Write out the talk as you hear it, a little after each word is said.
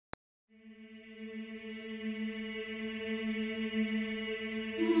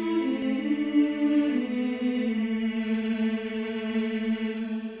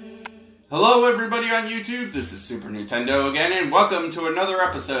Hello everybody on YouTube, this is Super Nintendo again, and welcome to another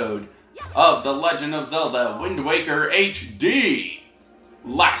episode of The Legend of Zelda Wind Waker HD.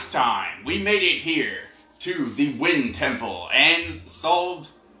 Last time, we made it here to the Wind Temple and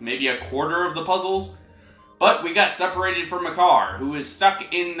solved maybe a quarter of the puzzles, but we got separated from a car who is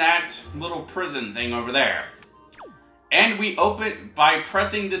stuck in that little prison thing over there. And we opened, by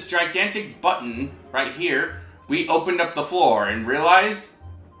pressing this gigantic button right here, we opened up the floor and realized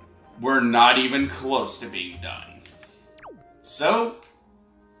we're not even close to being done. So,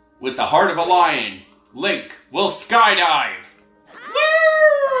 with the heart of a lion, Link will skydive!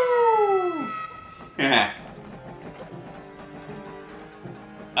 Woo!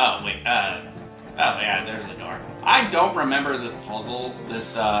 Oh, wait, oh yeah, there's the door. I don't remember this puzzle,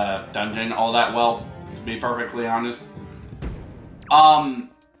 this dungeon all that well, to be perfectly honest.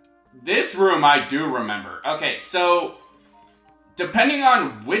 This room I do remember. Okay, so, depending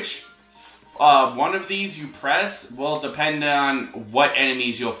on which one of these you press will depend on what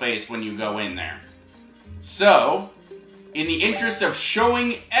enemies you'll face when you go in there. So, in the interest of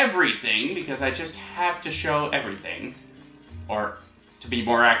showing everything, because I just have to show everything, or to be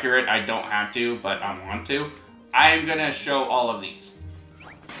more accurate, I don't have to, but I want to, I am going to show all of these.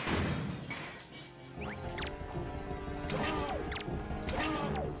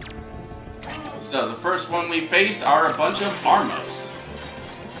 So, the first one we face are a bunch of Armos.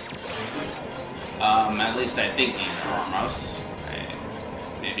 At least I think these are Armos.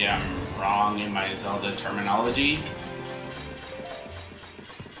 Maybe I'm wrong in my Zelda terminology.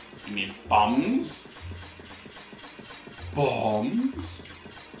 You mean bombs? Bombs?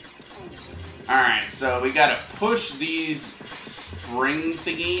 Alright, so we gotta push these spring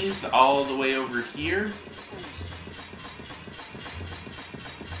thingies all the way over here.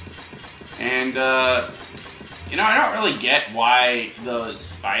 And, you know, I don't really get why those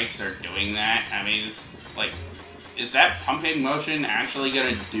spikes are doing that. I mean, it's like, is that pumping motion actually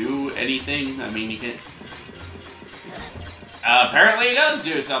gonna do anything? I mean, you can... apparently it does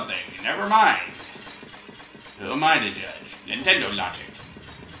do something. Never mind. Who am I to judge? Nintendo logic.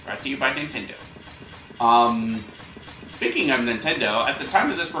 Brought to you by Nintendo. Speaking of Nintendo, at the time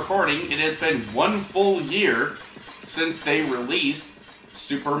of this recording, it has been 1 full year since they released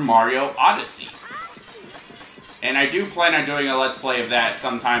Super Mario Odyssey. And I do plan on doing a Let's Play of that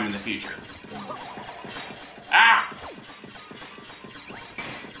sometime in the future. Ah!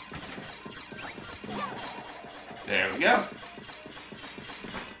 There we go.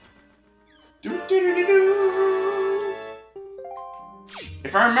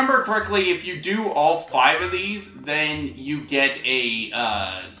 If I remember correctly, if you do all 5 of these, then you get a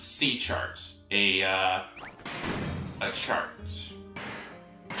C chart. A chart.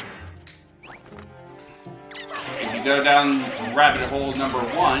 If you go down rabbit hole number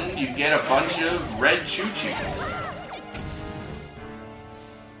 1, you get a bunch of red choo-choos.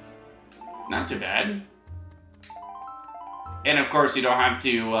 Not too bad. And of course you don't have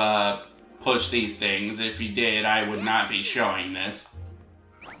to push these things. If you did, I would not be showing this.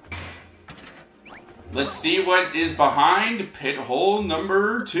 Let's see what is behind pit hole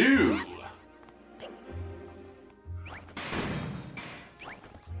number 2.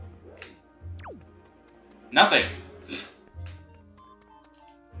 Nothing.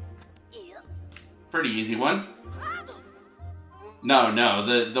 Pretty easy one. No,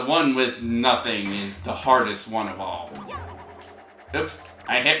 the one with nothing is the hardest one of all. Oops,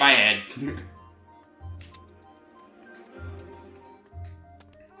 I hit my head.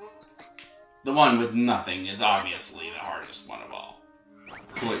 The one with nothing is obviously the hardest one of all.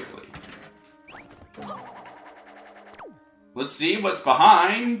 Clearly. Let's see what's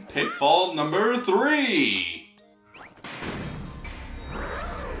behind pitfall number 3.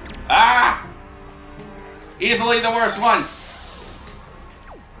 Ah! Easily the worst one.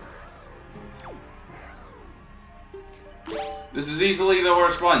 This is easily the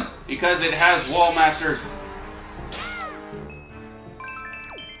worst one because it has wall masters.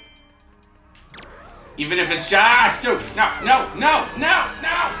 Even if it's just... No!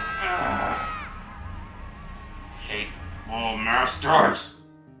 Hate wall masters.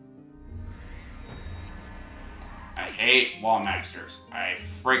 I hate wall masters. I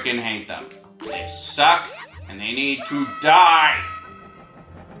freaking hate them. They suck, and they need to die.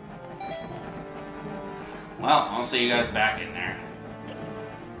 Well, I'll see you guys back in there.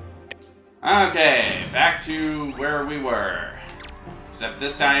 Okay, back to where we were. Except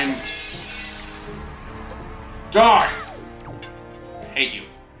this time... Die! I hate you.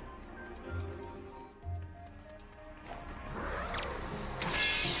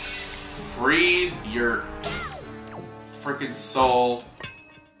 Freeze your frickin' soul.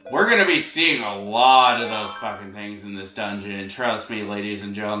 We're gonna be seeing a lot of those fucking things in this dungeon. Trust me, ladies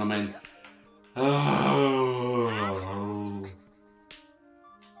and gentlemen. Oh.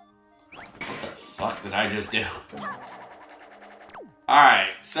 What the fuck did I just do?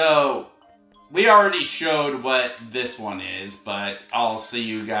 Alright, so we already showed what this one is, but I'll see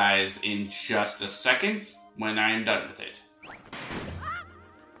you guys in just a second when I am done with it.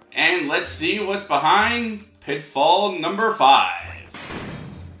 And let's see what's behind pitfall number 5.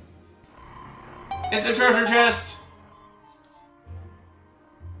 It's a treasure chest!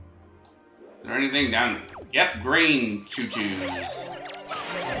 Is there anything down? Yep, green choo-choos.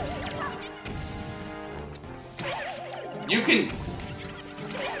 You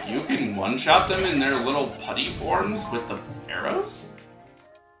can one-shot them in their little putty forms with the arrows?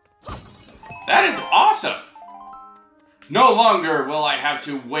 That is awesome! No longer will I have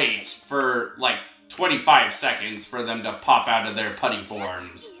to wait for, like, 25 seconds for them to pop out of their putty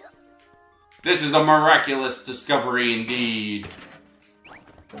forms. This is a miraculous discovery indeed.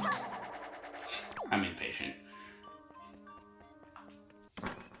 I'm impatient.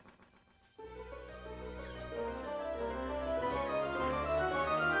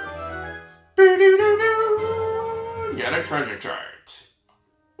 Get a treasure chart.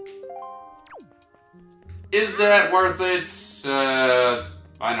 Is that worth it?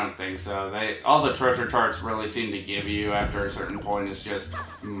 I don't think so. All the treasure charts really seem to give you after a certain point is just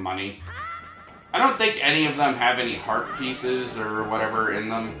money. I don't think any of them have any heart pieces or whatever in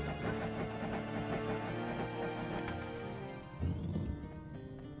them.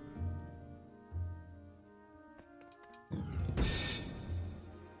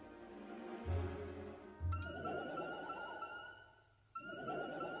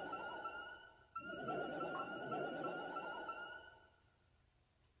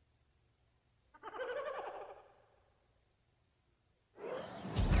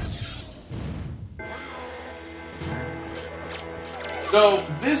 So,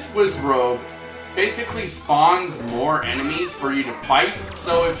 this Wizrobe basically spawns more enemies for you to fight,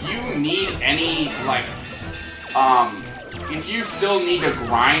 so if you need any, like, if you still need to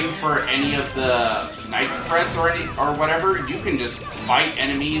grind for any of the Knight's Crest or whatever, you can just fight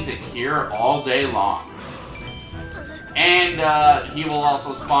enemies in here all day long. And, he will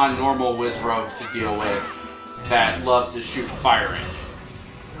also spawn normal Wizrobes to deal with that love to shoot fire at you.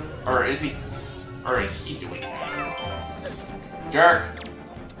 Or is he doing that? Jerk!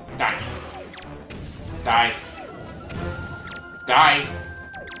 Die. Die. Die.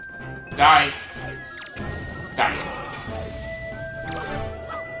 Die. Die.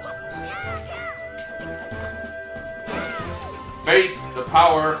 Face the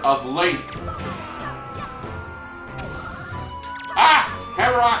power of Link. Ah!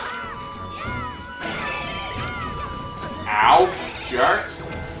 Hammer rocks! Ow! Jerks!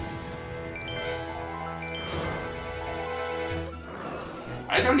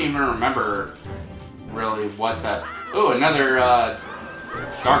 I don't even remember really what that... Ooh, another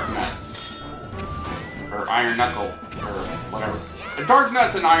Dark Nut. Or Iron Knuckle. Or whatever. Dark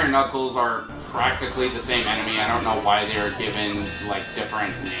Nuts and Iron Knuckles are practically the same enemy. I don't know why they are given, like,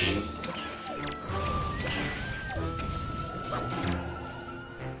 different names.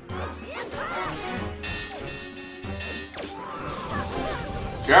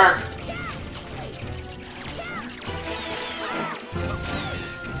 Jerk!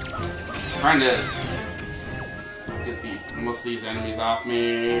 Trying to get most of these enemies off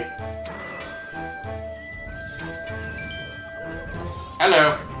me.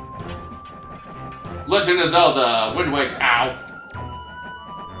 Hello. Legend of Zelda, Wind Waker. Ow.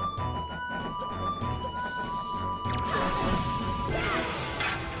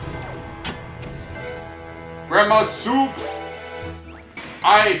 Grandma's soup.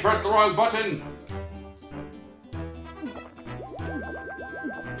 I pressed the wrong button.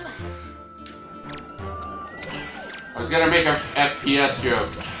 I was gonna make a FPS joke.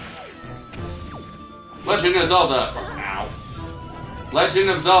 Legend of Zelda. Ow. Legend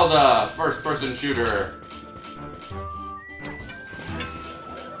of Zelda, first-person shooter.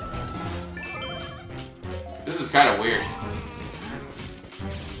 This is kind of weird.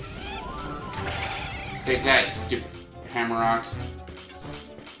 Take that, skip hammer rocks.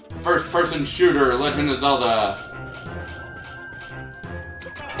 First-person shooter, Legend of Zelda.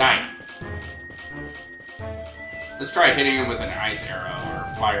 Die. Let's try hitting him with an ice arrow or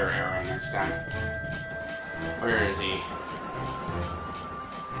fire arrow next time. Where is he?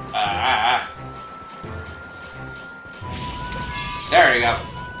 There you go.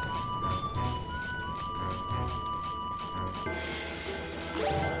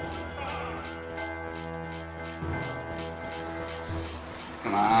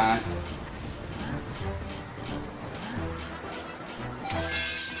 Come on.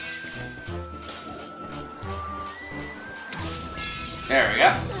 There we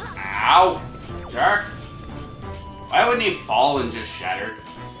go. Ow! Jerk! Why wouldn't he fall and just shatter?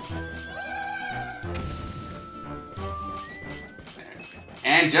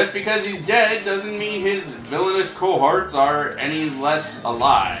 And just because he's dead doesn't mean his villainous cohorts are any less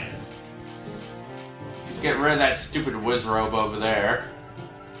alive. Let's get rid of that stupid Wizrobe over there.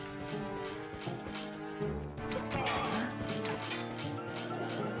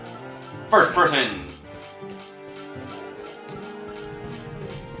 First person!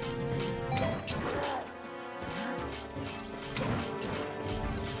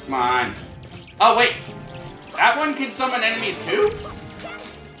 Come on. Oh, wait. That one can summon enemies too?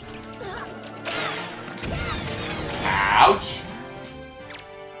 Ouch.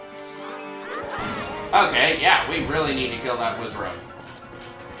 Okay, yeah, we really need to kill that Wizrobe.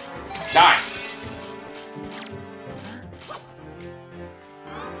 Die.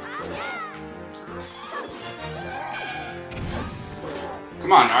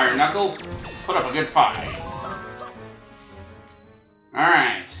 Come on, Iron Knuckle. Put up a good fight.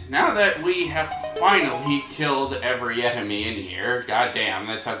 Alright, now that we have finally killed every enemy in here, goddamn,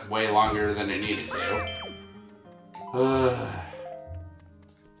 that took way longer than it needed to.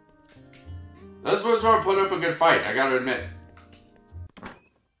 This was where I put up a good fight, I gotta admit.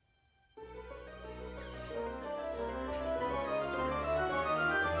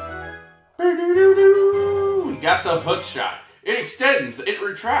 We got the hook shot. It extends, it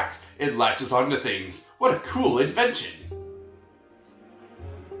retracts, it latches onto things. What a cool invention.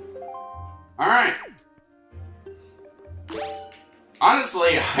 Alright.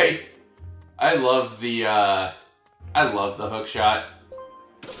 Honestly, I love the hook shot.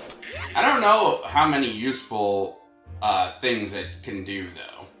 I don't know how many useful things it can do though.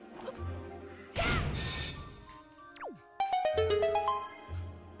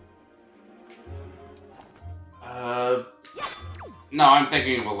 No, I'm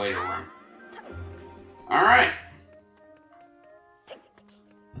thinking of a later one. Alright.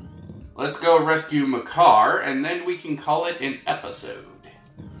 Let's go rescue Makar, and then we can call it an episode.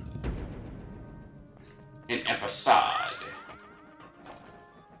 An episode.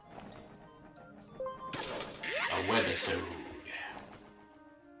 A webisode.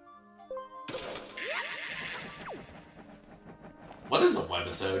 What is a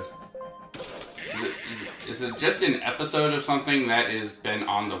webisode? Is it just an episode of something that has been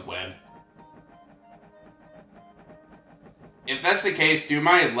on the web? If that's the case, do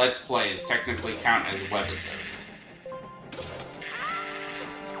my Let's Plays technically count as webisodes?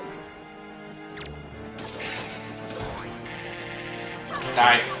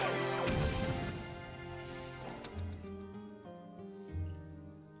 Die.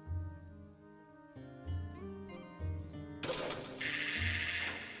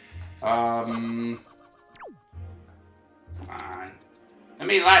 Come on. Let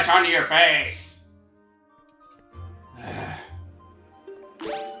me latch onto your face!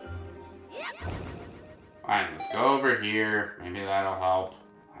 Fine, let's go over here. Maybe that'll help.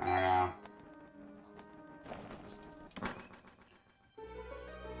 I don't know.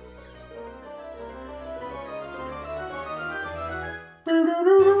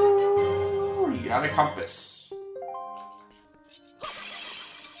 You got a compass.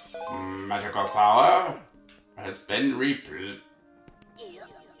 Magical power has been replenished.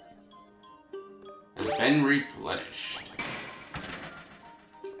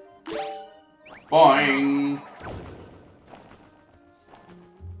 Boing!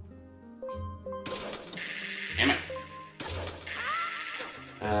 Damn it.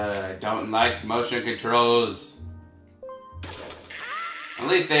 Don't like motion controls. At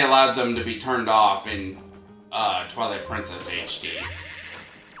least they allowed them to be turned off in Twilight Princess HD.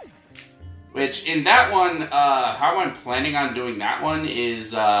 Which, in that one, how I'm planning on doing that one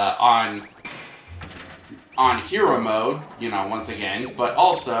is on hero mode, you know, once again, but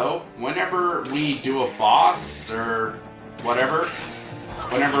also, whenever we do a boss, or whatever,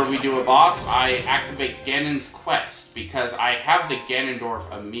 whenever we do a boss, I activate Ganon's quest, because I have the Ganondorf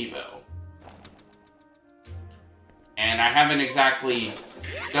amiibo. And I haven't exactly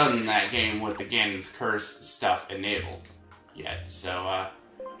done that game with the Ganon's Curse stuff enabled yet, so,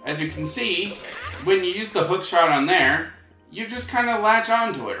 as you can see, when you use the hook shot on there, you just kind of latch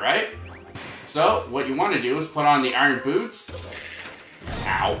onto it, right? So, what you want to do is put on the iron boots.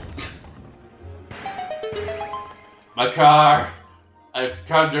 Ow. Makar, I've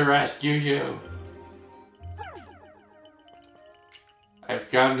come to rescue you. I've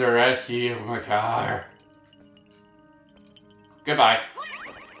come to rescue you, Makar. Goodbye.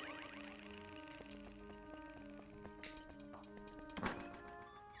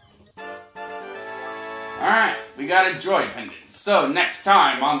 Alright, we got a joy pendant. So, next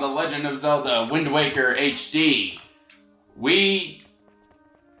time on The Legend of Zelda Wind Waker HD, we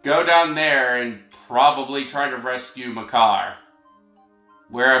go down there and probably try to rescue Makar.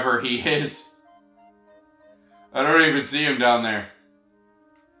 Wherever he is. I don't even see him down there.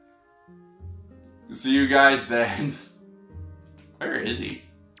 See you guys then. Where is he?